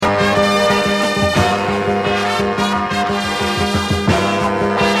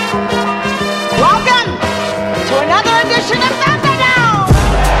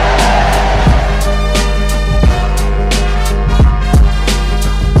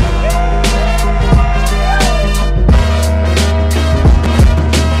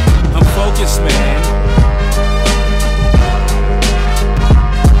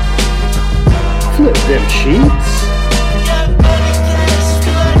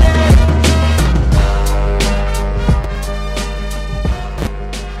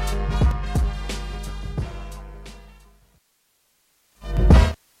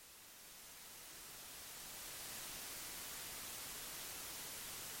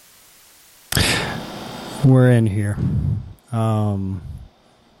We're in here.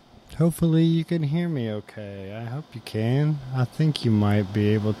 Hopefully you can hear me okay. I hope you can. I think you might be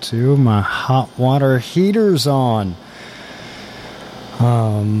able to. My hot water heater's on.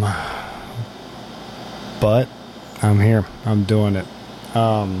 But I'm here. I'm doing it.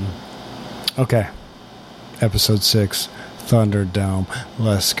 Okay. Episode 6. Thunderdome.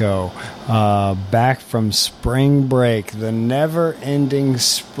 Let's go. Back from Spring Break. The never-ending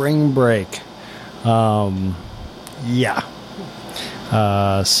Spring Break. Yeah.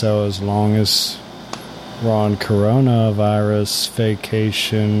 So as long as we're on coronavirus,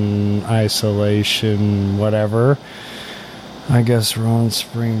 vacation, isolation, whatever, I guess we're on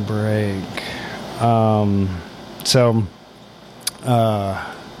spring break.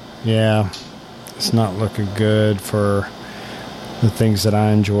 Yeah, it's not looking good for the things that I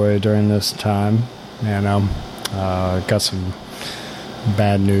enjoy during this time. You know, got some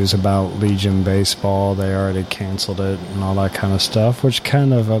bad news about Legion Baseball. They already canceled it and all that kind of stuff, which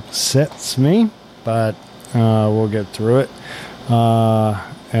kind of upsets me, but we'll get through it.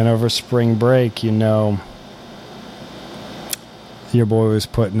 And over spring break, you know, your boy was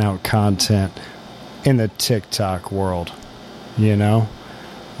putting out content in the TikTok world, you know,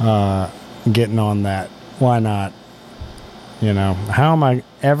 getting on that. Why not? You know, how am I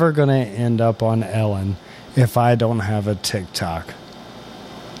ever going to end up on Ellen if I don't have a TikTok?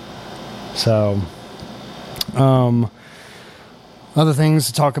 So, other things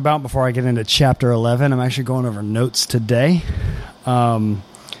to talk about before I get into chapter 11. I'm actually going over notes today. I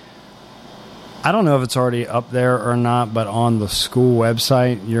don't know if it's already up there or not, but on the school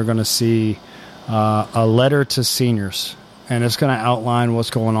website, you're going to see a letter to seniors, and it's going to outline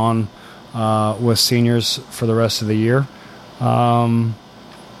what's going on with seniors for the rest of the year. Yeah,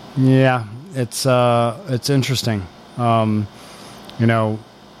 it's interesting. You know,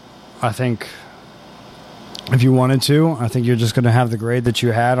 I think if you wanted to, I think you're just going to have the grade that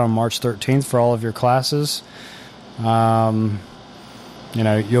you had on March 13th for all of your classes. You know,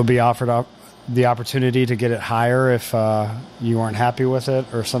 you'll be offered the opportunity to get it higher if you weren't happy with it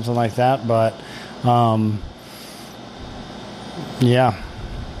or something like that. But, yeah.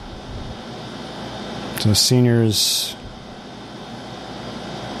 So seniors,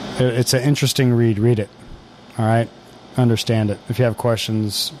 it's an interesting read. Read it. All right. Understand it. If you have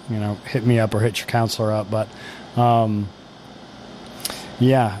questions, you know, hit me up or hit your counselor up. But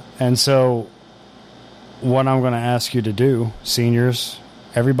yeah, and so what I'm going to ask you to do, seniors,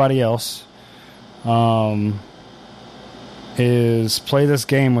 everybody else, is play this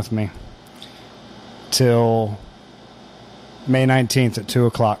game with me till May 19th at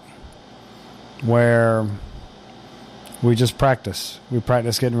 2:00, where we just practice. We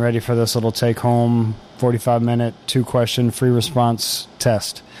practice getting ready for this little take-home 45-minute, 2-question, free response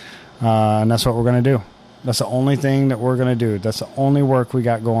test. And that's what we're going to do. That's the only thing that we're going to do. That's the only work we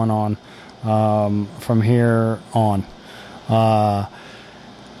got going on from here on. I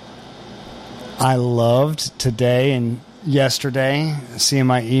loved today and yesterday seeing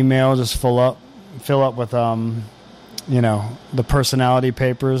my email just fill up with you know, the personality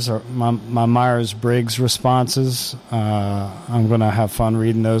papers or my Myers-Briggs responses. I'm going to have fun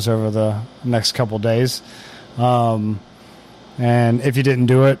reading those over the next couple days. And if you didn't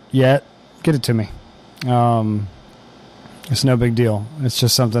do it yet, get it to me. It's no big deal. It's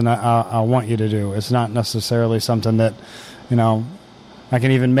just something that I want you to do. It's not necessarily something that, you know, I can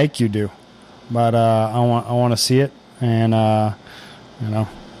even make you do. But I want to see it. And, you know,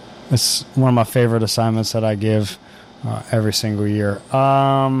 it's one of my favorite assignments that I give every single year.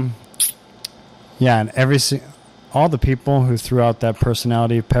 Yeah, and all the people who threw out that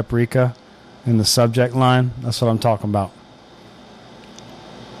personality paprika in the subject line, that's what I'm talking about.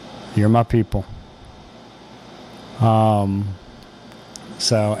 You're my people. So,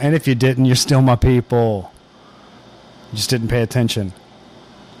 and if you didn't, you're still my people. You just didn't pay attention.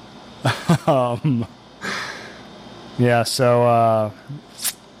 Yeah, so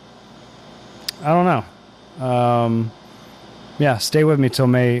I don't know. Yeah, stay with me till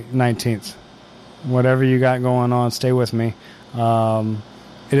May 19th. Whatever you got going on, stay with me.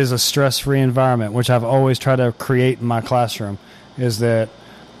 It is a stress-free environment, which I've always tried to create in my classroom, is that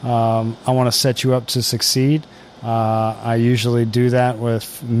I want to set you up to succeed. I usually do that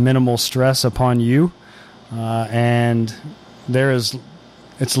with minimal stress upon you, and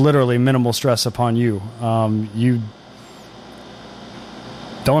it's literally minimal stress upon you. You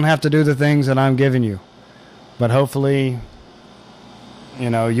don't have to do the things that I'm giving you. But hopefully, you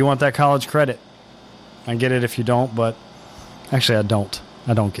know, you want that college credit. I get it if you don't, but actually I don't.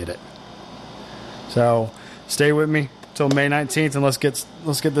 I don't get it. So stay with me till May 19th and let's get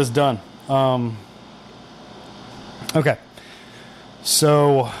this done. Okay.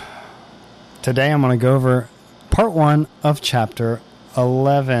 So today I'm going to go over part 1 of chapter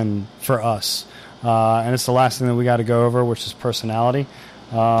 11 for us. And it's the last thing that we got to go over, which is personality.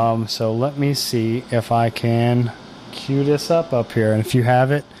 So let me see if I can cue this up here. And if you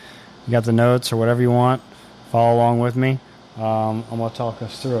have it, you got the notes or whatever you want, follow along with me. I'm going to talk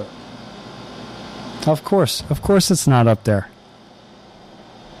us through it. Of course it's not up there.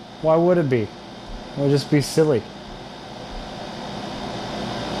 Why would it be? It would just be silly.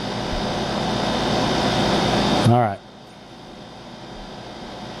 All right.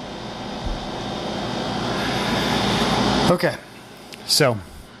 Okay. So,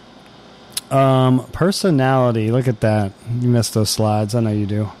 personality, look at that. You missed those slides. I know you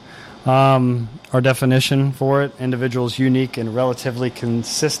do. Our definition for it: individual's unique and relatively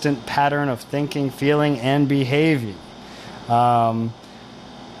consistent pattern of thinking, feeling, and behaving.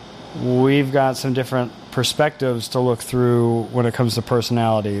 We've got some different perspectives to look through when it comes to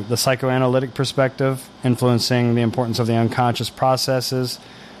personality. The psychoanalytic perspective, influencing the importance of the unconscious processes,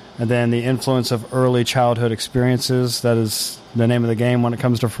 and then the influence of early childhood experiences. That is the name of the game when it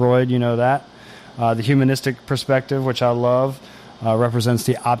comes to Freud, you know that. The humanistic perspective, which I love, represents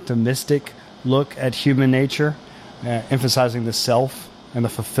the optimistic look at human nature, emphasizing the self and the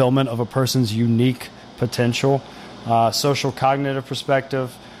fulfillment of a person's unique potential. Social cognitive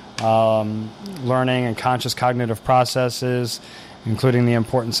perspective, learning and conscious cognitive processes, including the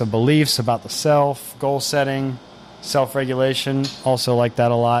importance of beliefs about the self, goal setting, self-regulation, also like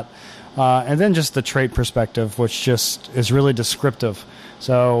that a lot. And then just the trait perspective, which just is really descriptive.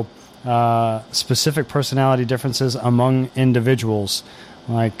 So specific personality differences among individuals,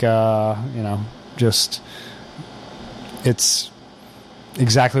 like, just it's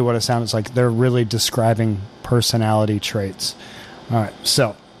exactly what it sounds like. They're really describing personality traits. All right,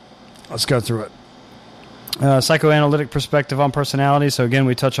 so let's go through it. Psychoanalytic perspective on personality. So again,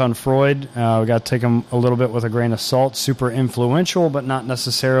 we touch on Freud. We got to take him a little bit with a grain of salt. Super influential, but not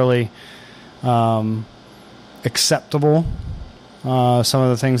necessarily acceptable. Some of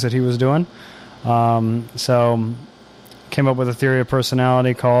the things that he was doing. So came up with a theory of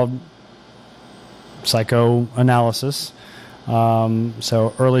personality called psychoanalysis.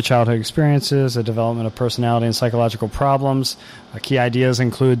 So early childhood experiences, the development of personality and psychological problems. Key ideas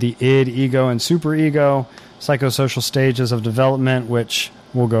include the id, ego, and superego, psychosocial stages of development, which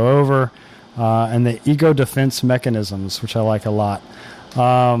we'll go over, and the ego defense mechanisms, which I like a lot.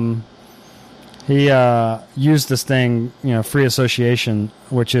 He used this thing, free association,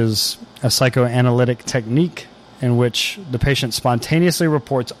 which is a psychoanalytic technique in which the patient spontaneously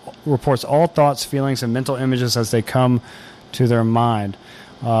reports all thoughts, feelings, and mental images as they come to their mind.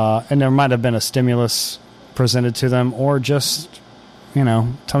 And there might have been a stimulus presented to them, or just,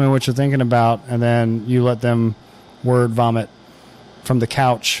 tell me what you're thinking about, and then you let them word vomit from the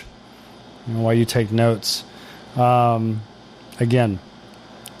couch while you take notes. Again,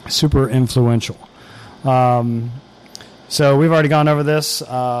 super influential. So we've already gone over this.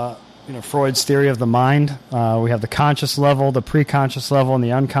 Freud's theory of the mind. We have the conscious level, the pre-conscious level, and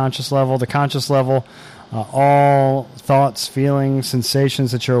the unconscious level. The conscious level, all thoughts, feelings,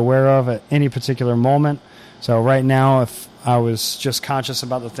 sensations that you're aware of at any particular moment. So right now, if I was just conscious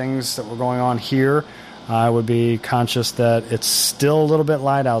about the things that were going on here, I would be conscious that it's still a little bit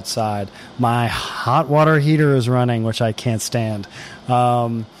light outside. My hot water heater is running, which I can't stand.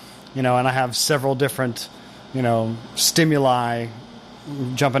 And I have several different, stimuli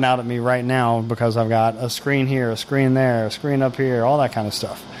jumping out at me right now because I've got a screen here, a screen there, a screen up here, all that kind of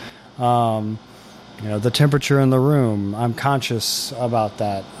stuff. The temperature in the room, I'm conscious about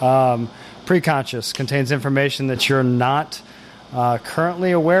that. Preconscious contains information that you're not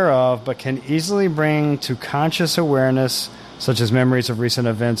currently aware of, but can easily bring to conscious awareness, such as memories of recent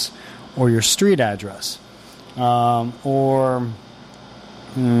events or your street address. I'm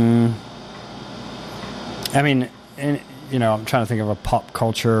trying to think of a pop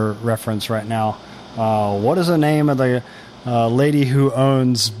culture reference right now. What is the name of the lady who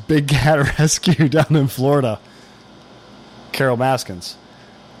owns Big Cat Rescue down in Florida? Carol Baskins.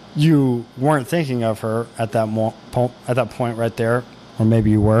 You weren't thinking of her at that point right there, or maybe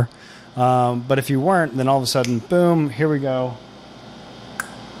you were. But if you weren't, then all of a sudden, boom, here we go.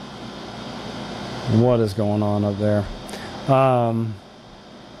 What is going on up there?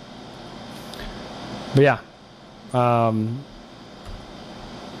 But yeah.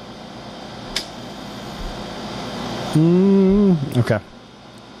 Okay.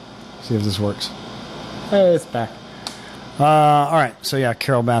 See if this works. Hey, it's back. All right. So, yeah,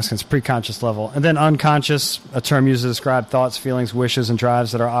 Carol Baskin's preconscious level. And then unconscious, a term used to describe thoughts, feelings, wishes, and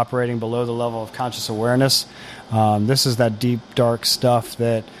drives that are operating below the level of conscious awareness. This is that deep, dark stuff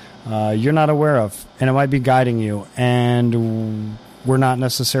that you're not aware of, and it might be guiding you. And we're not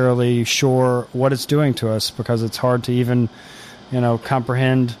necessarily sure what it's doing to us because it's hard to even,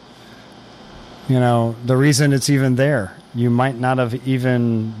 comprehend, the reason it's even there. You might not have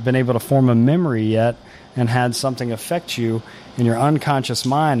even been able to form a memory yet and had something affect you in your unconscious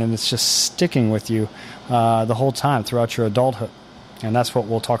mind, and it's just sticking with you the whole time throughout your adulthood. And that's what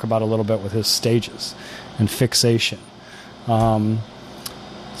we'll talk about a little bit with his stages and fixation. All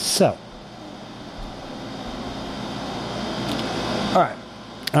right.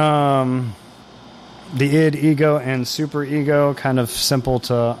 The id, ego, and superego, kind of simple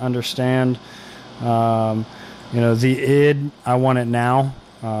to understand. The id, I want it now.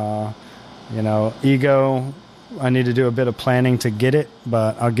 Ego, I need to do a bit of planning to get it,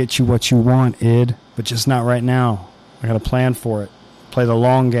 but I'll get you what you want, id, but just not right now. I got to plan for it. Play the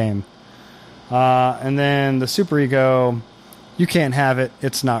long game. And then the superego, you can't have it.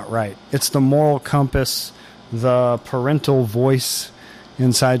 It's not right. It's the moral compass, the parental voice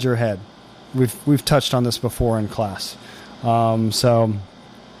inside your head. We've touched on this before in class. The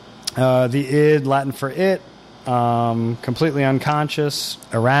id, Latin for it, completely unconscious,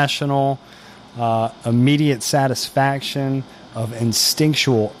 irrational, immediate satisfaction of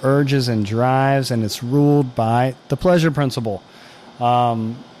instinctual urges and drives, and it's ruled by the pleasure principle.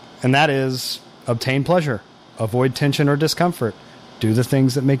 And that is obtain pleasure, avoid tension or discomfort, do the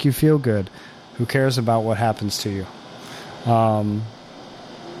things that make you feel good. Who cares about what happens to you?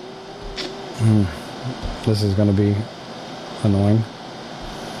 This is going to be annoying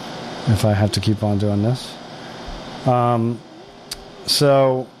if I have to keep on doing this.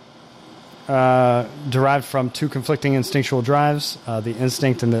 Derived from two conflicting instinctual drives, the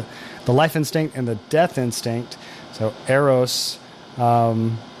instinct and the life instinct and the death instinct. So eros,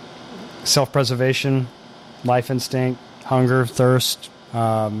 self-preservation, life instinct, hunger, thirst,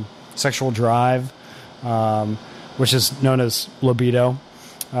 sexual drive, which is known as libido.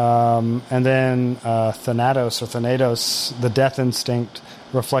 And then thanatos or thanatos, the death instinct,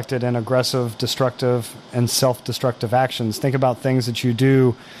 reflected in aggressive, destructive, and self-destructive actions. Think about things that you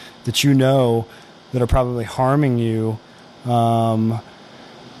do that you know that are probably harming you, but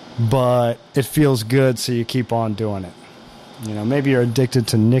it feels good, so you keep on doing it. Maybe you're addicted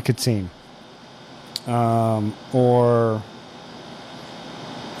to nicotine, or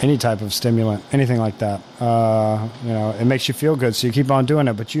any type of stimulant, anything like that. It makes you feel good, so you keep on doing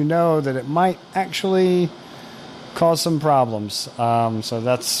it, but you know that it might actually cause some problems. So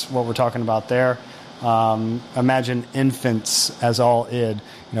that's what we're talking about there. Imagine infants as all id.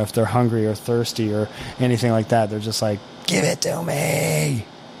 If they're hungry or thirsty or anything like that, they're just like, give it to me.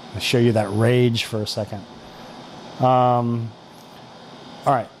 I'll show you that rage for a second. All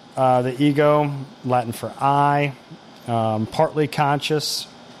right. The ego, Latin for I, partly conscious.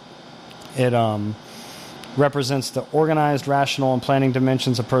 It represents the organized, rational, and planning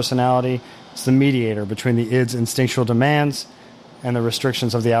dimensions of personality. It's the mediator between the id's instinctual demands and the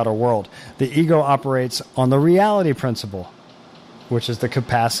restrictions of the outer world. The ego operates on the reality principle, which is the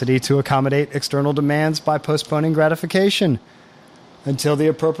capacity to accommodate external demands by postponing gratification until the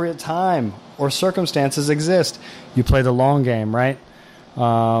appropriate time or circumstances exist. You play the long game, right?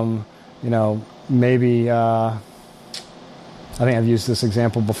 Maybe, I think I've used this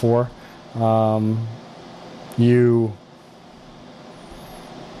example before. You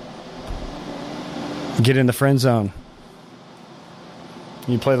get in the friend zone.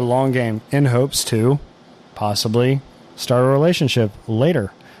 You play the long game in hopes to possibly start a relationship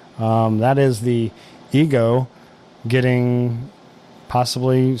later. That is the ego getting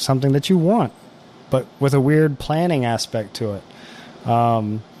possibly something that you want, but with a weird planning aspect to it.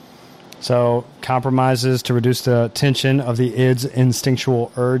 So compromises to reduce the tension of the id's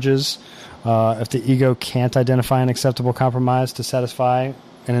instinctual urges. If the ego can't identify an acceptable compromise to satisfy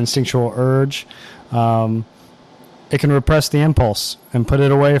an instinctual urge, it can repress the impulse and put it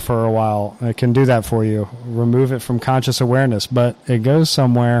away for a while. It can do that for you. Remove it from conscious awareness, but it goes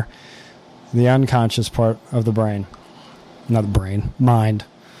somewhere, the unconscious part of the brain. Not the brain, mind.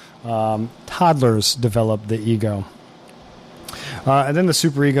 Toddlers develop the ego. And then the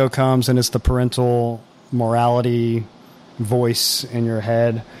superego comes, and it's the parental morality voice in your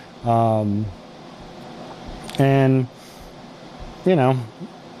head.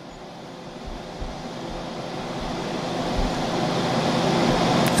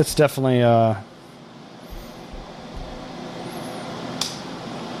 It's definitely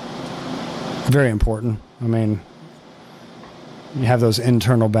very important. I mean, you have those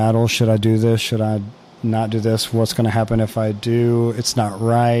internal battles. Should I do this? Should I not do this? What's going to happen if I do? It's not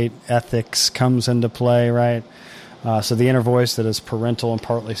right. Ethics comes into play, right? So the inner voice that is parental and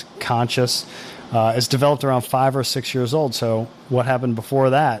partly conscious is developed around 5 or 6 years old. So what happened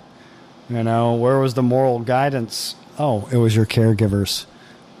before that? You know, where was the moral guidance? Oh, it was your caregivers.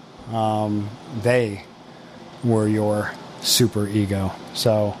 They were your super ego.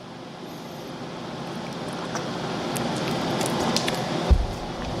 So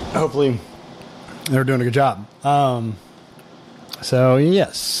hopefully they're doing a good job. So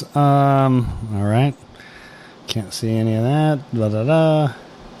yes. All right. Can't see any of that. Blah, blah, blah.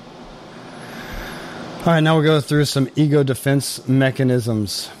 All right, now we'll go through some ego defense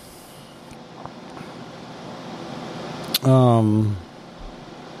mechanisms.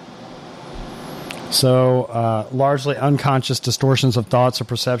 Largely unconscious distortions of thoughts or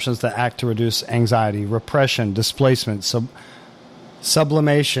perceptions that act to reduce anxiety, repression, displacement,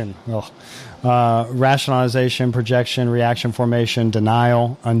 sublimation, rationalization, projection, reaction formation,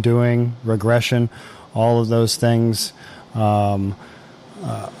 denial, undoing, regression. All of those things are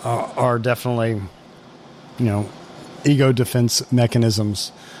definitely, ego defense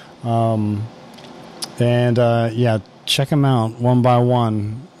mechanisms. Check them out one by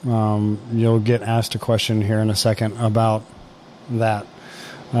one. You'll get asked a question here in a second about that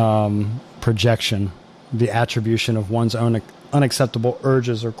projection, the attribution of one's own unacceptable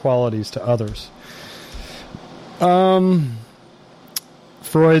urges or qualities to others.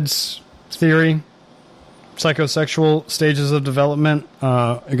 Freud's theory, psychosexual stages of development,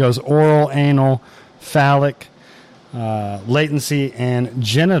 it goes oral, anal, phallic, latency, and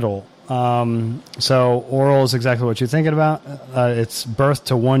genital. So oral is exactly what you're thinking about. It's birth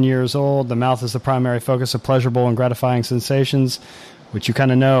to 1 year old. The mouth is the primary focus of pleasurable and gratifying sensations, which you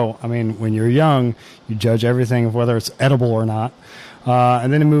kind of know. I mean, when you're young, you judge everything of whether it's edible or not.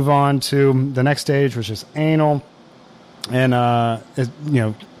 And then you move on to the next stage, which is anal. And,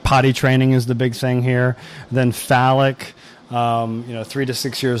 potty training is the big thing here. Then phallic, 3 to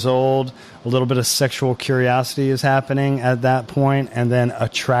 6 years old, a little bit of sexual curiosity is happening at that point, and then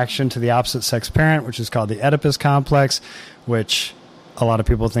attraction to the opposite sex parent, which is called the Oedipus complex, which a lot of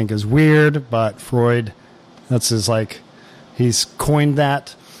people think is weird, but Freud, he's coined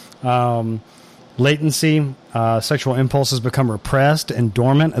that. Latency, sexual impulses become repressed and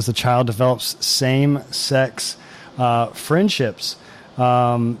dormant as the child develops same-sex friendships.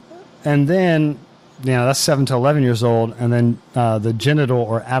 And then, that's 7 to 11 years old. And then the genital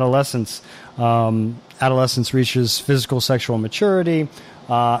or adolescence. Adolescence reaches physical sexual maturity.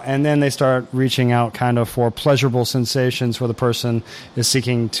 And then they start reaching out kind of for pleasurable sensations where the person is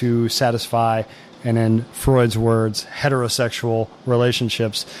seeking to satisfy, and in Freud's words, heterosexual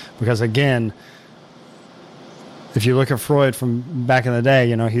relationships. Because again, if you look at Freud from back in the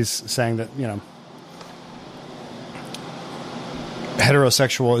day, he's saying that,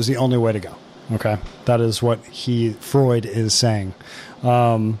 heterosexual is the only way to go. Okay, that is what Freud is saying.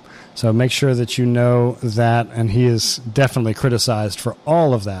 So make sure that you know that, and he is definitely criticized for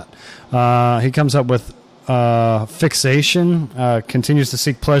all of that. He comes up with fixation, continues to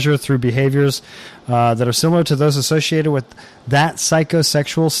seek pleasure through behaviors that are similar to those associated with that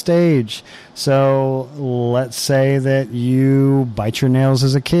psychosexual stage. So let's say that you bite your nails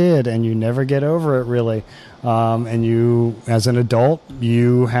as a kid and you never get over it really. And you, as an adult,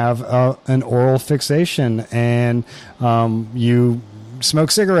 you have an oral fixation, and you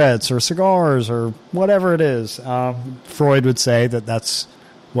smoke cigarettes or cigars or whatever it is. Freud would say that that's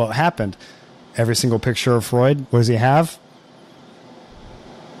what happened. Every single picture of Freud, what does he have?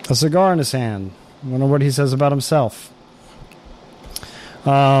 A cigar in his hand. I wonder what he says about himself.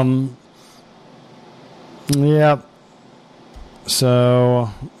 Yep.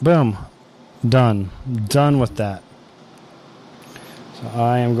 So, boom. Done with that. So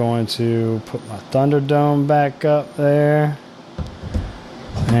I am going to put my Thunderdome back up there,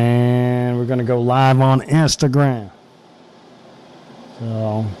 and we're going to go live on Instagram.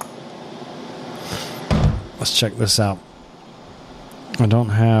 So let's check this out. I don't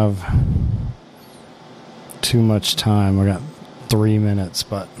have too much time. I got 3 minutes,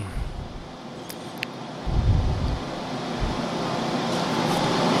 but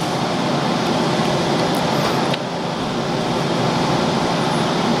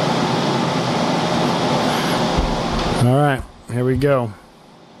all right, here we go.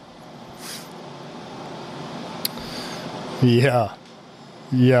 Yeah,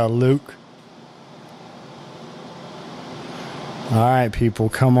 Luke. All right, people,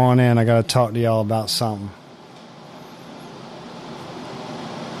 come on in. I got to talk to y'all about something.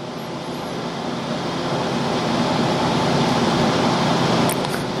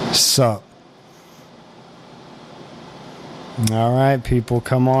 up? All right, people,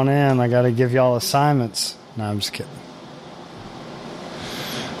 come on in. I got to give y'all assignments. No, I'm just kidding.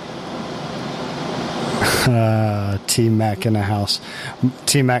 T-Mac in the house.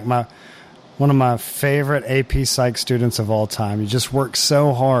 T-Mac, one of my favorite AP Psych students of all time. You just work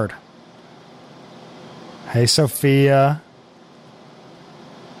so hard. Hey, Sophia.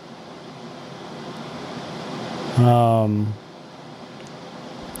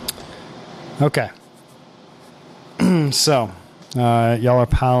 Okay. So, y'all are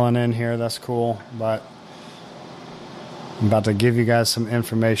piling in here. That's cool. But I'm about to give you guys some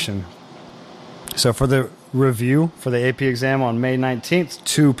information. So for the review for the AP exam on May 19th,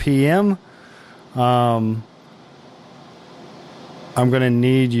 2 p.m., I'm going to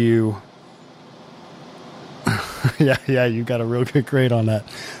need you. Yeah, you got a real good grade on that.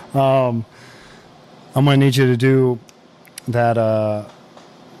 I'm going to need you to do that.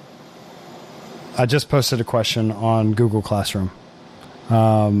 I just posted a question on Google Classroom.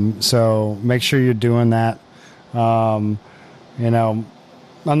 So make sure you're doing that. I'm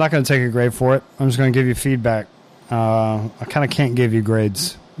not going to take a grade for it. I'm just going to give you feedback. I kind of can't give you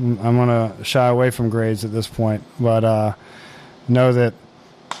grades. I'm going to shy away from grades at this point. But know that,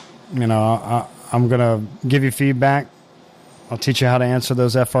 I'm going to give you feedback. I'll teach you how to answer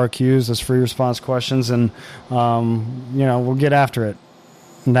those FRQs, those free response questions, and, we'll get after it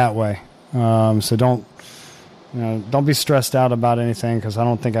in that way. So don't be stressed out about anything, because I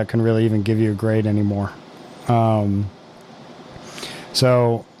don't think I can really even give you a grade anymore.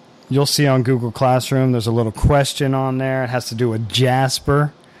 So you'll see on Google Classroom, there's a little question on there. It has to do with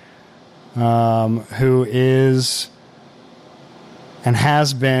Jasper, who is and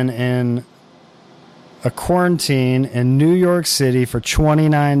has been in a quarantine in New York City for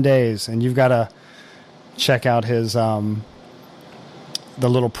 29 days. And you've got to check out his the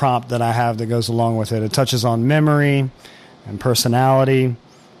little prompt that I have that goes along with it. It touches on memory and personality.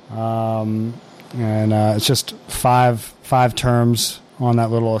 And it's just five terms on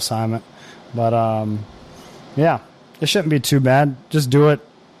that little assignment. But, yeah, it shouldn't be too bad. Just do it.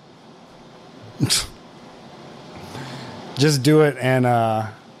 Just do it, and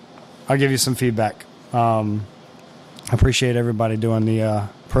I'll give you some feedback. I appreciate everybody doing the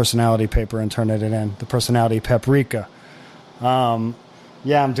personality paper and turning it in, the personality paprika.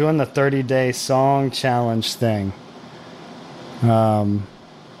 Yeah, I'm doing the 30-day song challenge thing. I'm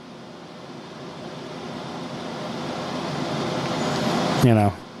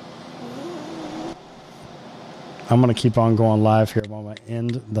going to keep on going live here while I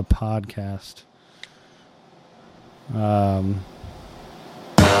end the podcast.